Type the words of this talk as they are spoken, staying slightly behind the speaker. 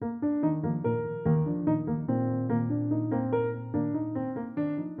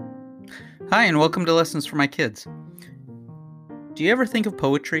Hi, and welcome to Lessons for My Kids. Do you ever think of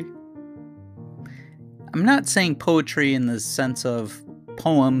poetry? I'm not saying poetry in the sense of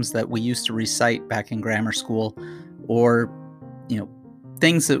poems that we used to recite back in grammar school or, you know,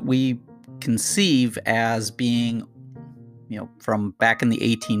 things that we conceive as being, from back in the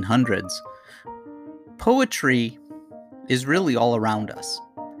 1800s. Poetry is really all around us.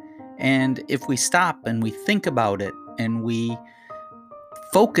 And if we stop and we think about it and we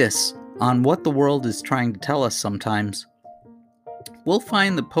focus on what the world is trying to tell us sometimes, we'll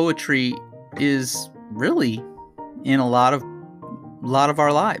find that poetry is really in a lot of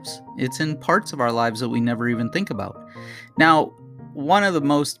our lives. It's in parts of our lives that we never even think about. Now, one of the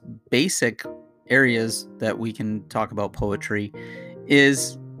most basic areas that we can talk about poetry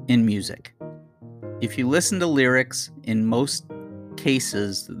is in music. If you listen to lyrics, in most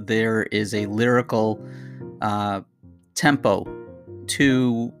cases, there is a lyrical tempo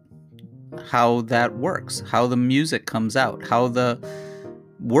to how that works, how the music comes out, how the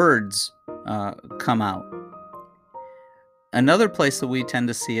words come out. Another place that we tend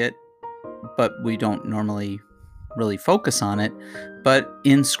to see it, but we don't normally really focus on it, but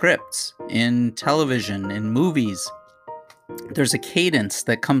in scripts, in television, in movies, there's a cadence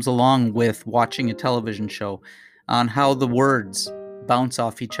that comes along with watching a television show on how the words bounce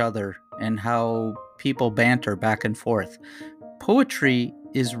off each other and how people banter back and forth. Poetry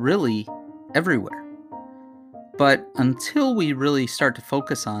is really everywhere. But until we really start to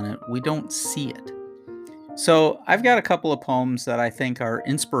focus on it, we don't see it. So I've got a couple of poems that I think are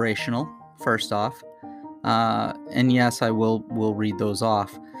inspirational, first off. And yes, I will read those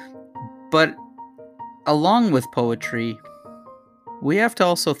off. But along with poetry, we have to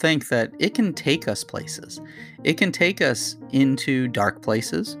also think that it can take us places. It can take us into dark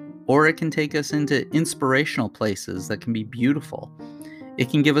places, or it can take us into inspirational places that can be beautiful. It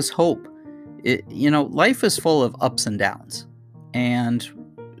can give us hope. Life is full of ups and downs, and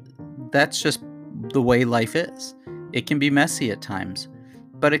that's just the way life is. It can be messy at times,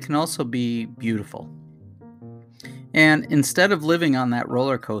 but it can also be beautiful. And instead of living on that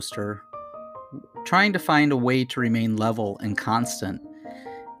roller coaster, trying to find a way to remain level and constant,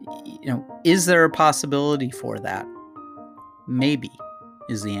 is there a possibility for that? Maybe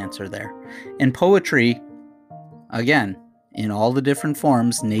is the answer there. In poetry, again, in all the different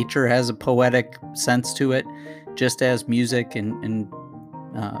forms, nature has a poetic sense to it, just as music and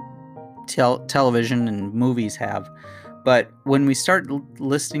television and movies have. But when we start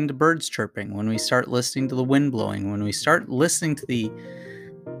listening to birds chirping, when we start listening to the wind blowing, when we start listening to the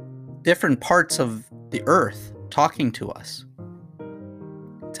different parts of the earth talking to us,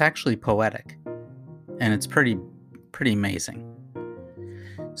 it's actually poetic, and it's pretty amazing.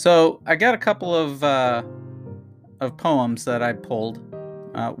 So I got a couple of poems that I pulled.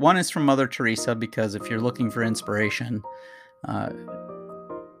 One is from Mother Teresa, because if you're looking for inspiration,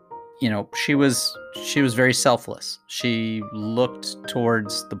 she was very selfless. She looked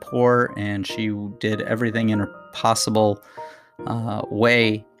towards the poor, and she did everything in her possible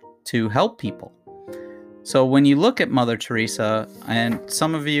way to help people. So when you look at Mother Teresa, and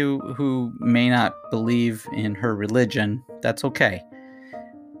some of you who may not believe in her religion, that's okay.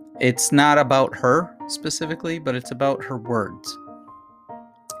 It's not about her specifically, but it's about her words.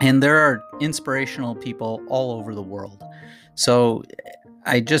 And there are inspirational people all over the world. So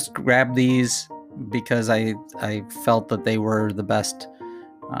I just grabbed these because I felt that they were the best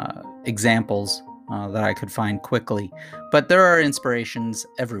examples that I could find quickly. But there are inspirations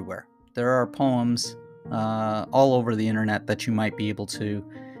everywhere. There are poems all over the internet that you might be able to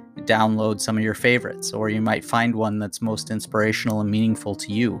download some of your favorites, or you might find one that's most inspirational and meaningful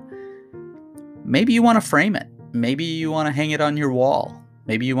to you. Maybe you want to frame it. Maybe you want to hang it on your wall.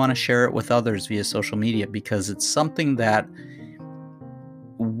 Maybe you want to share it with others via social media, because it's something that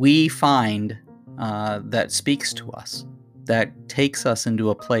we find that speaks to us, that takes us into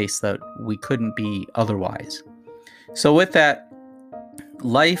a place that we couldn't be otherwise. So with that,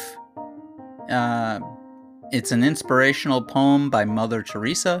 Life, it's an inspirational poem by Mother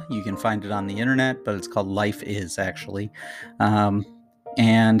Teresa. You can find it on the internet, but it's called Life Is, actually.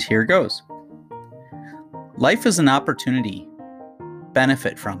 And here goes. Life is an opportunity.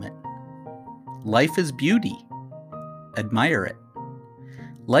 Benefit from it. Life is beauty. Admire it.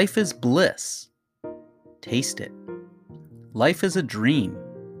 Life is bliss. Taste it. Life is a dream.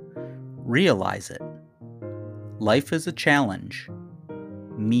 Realize it. Life is a challenge.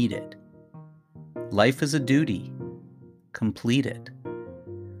 Meet it. Life is a duty. Complete it.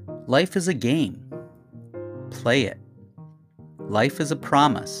 Life is a game. Play it. Life is a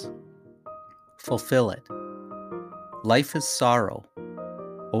promise. Fulfill it. Life is sorrow.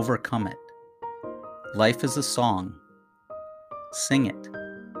 Overcome it. Life is a song. Sing it.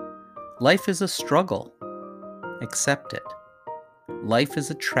 Life is a struggle. Accept it. Life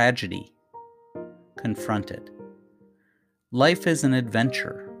is a tragedy. Confront it. Life is an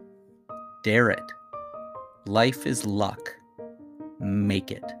adventure. Dare it. Life is luck.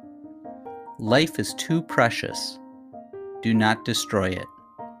 Make it. Life is too precious. Do not destroy it.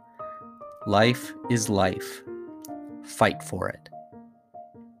 Life is life. Fight for it.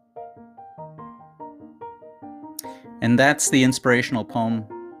 And that's the inspirational poem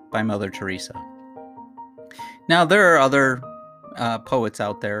by Mother Teresa. Now, there are other poets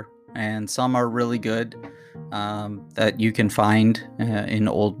out there, and some are really good that you can find in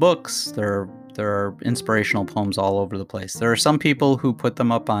old books. There are inspirational poems all over the place. There are some people who put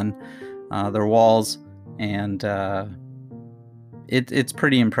them up on their walls, and it's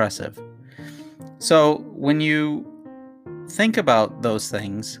pretty impressive. So when you think about those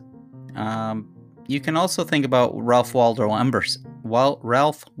things, you can also think about Ralph Waldo Emerson.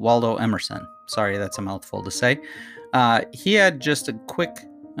 Sorry, that's a mouthful to say. He had just a quick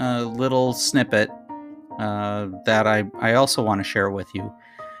little snippet that I also want to share with you.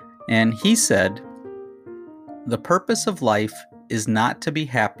 And he said, "The purpose of life is not to be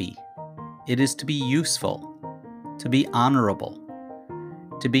happy. It is to be useful, to be honorable,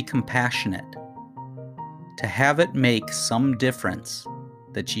 to be compassionate, to have it make some difference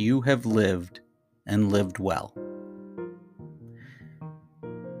that you have lived and lived well."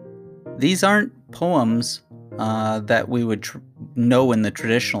 These aren't poems that we would know in the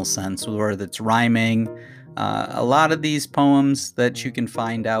traditional sense, where it's rhyming. A lot of these poems that you can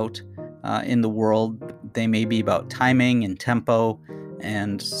find out in the world, they may be about timing and tempo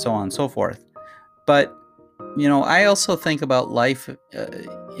and so on and so forth. But, I also think about life,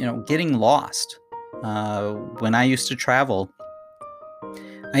 getting lost. When I used to travel,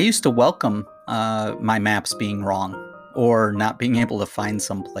 I used to welcome my maps being wrong or not being able to find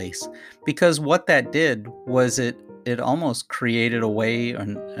some place, because what that did was it almost created a way,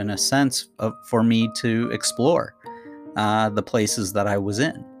 in a sense, for me to explore the places that I was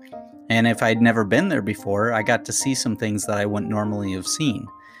in. And if I'd never been there before, I got to see some things that I wouldn't normally have seen.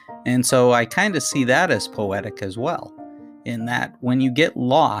 And so I kind of see that as poetic as well, in that when you get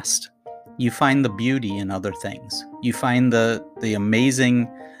lost, you find the beauty in other things. You find the amazing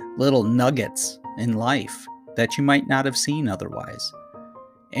little nuggets in life that you might not have seen otherwise.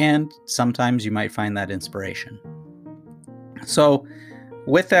 And sometimes you might find that inspiration. So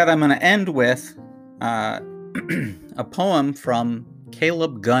with that, I'm going to end with a poem from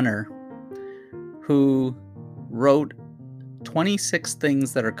Caleb Gunner, who wrote 26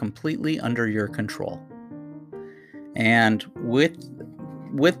 things that are completely under your control. And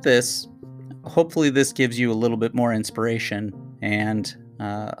with this, hopefully this gives you a little bit more inspiration and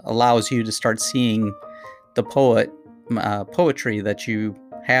allows you to start seeing the poetry that you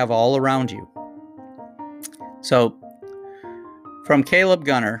have all around you. So, from Caleb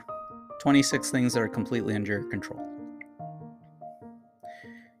Gunner, 26 things that are completely under your control.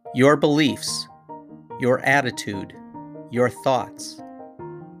 Your beliefs, your attitude, your thoughts,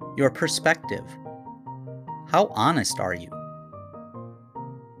 your perspective. How honest are you?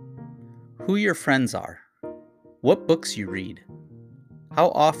 Who your friends are, what books you read, how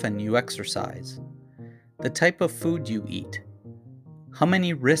often you exercise, the type of food you eat, how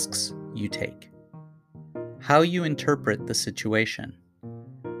many risks you take, how you interpret the situation,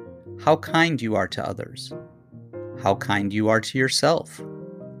 how kind you are to others, how kind you are to yourself,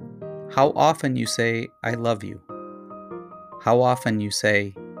 how often you say, "I love you," how often you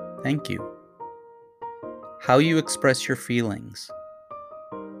say, "Thank you," how you express your feelings,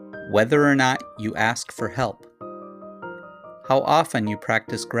 whether or not you ask for help, how often you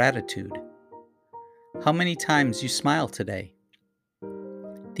practice gratitude, how many times you smile today,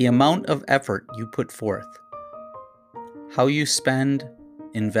 the amount of effort you put forth, how you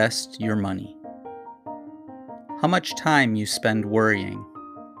invest your money, how much time you spend worrying,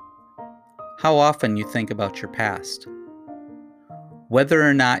 how often you think about your past, whether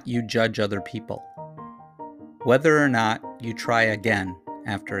or not you judge other people, whether or not you try again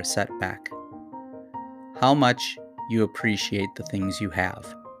after a setback, how much you appreciate the things you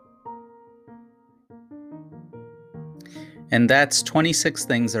have. And that's 26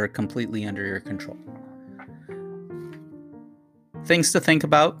 things that are completely under your control. Things to think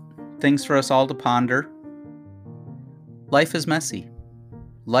about, things for us all to ponder. Life is messy.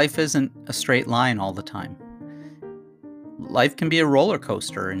 Life isn't a straight line all the time. Life can be a roller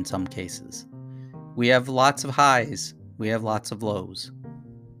coaster in some cases. We have lots of highs, we have lots of lows.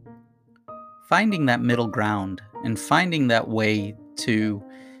 Finding that middle ground and finding that way to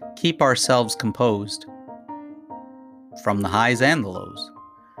keep ourselves composed from the highs and the lows,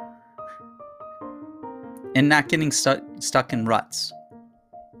 and not getting stuck in ruts.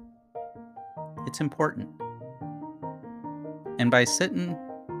 It's important. And by sitting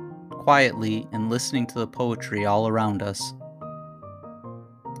quietly and listening to the poetry all around us,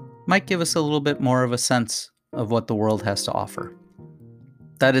 might give us a little bit more of a sense of what the world has to offer.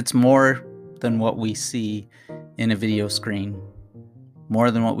 That it's more than what we see in a video screen, more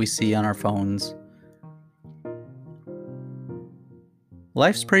than what we see on our phones.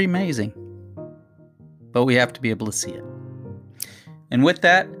 Life's pretty amazing, but we have to be able to see it. And with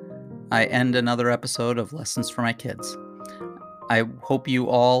that, I end another episode of Lessons for My Kids. I hope you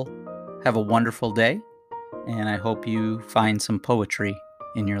all have a wonderful day, and I hope you find some poetry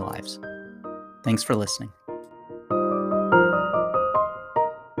in your lives. Thanks for listening.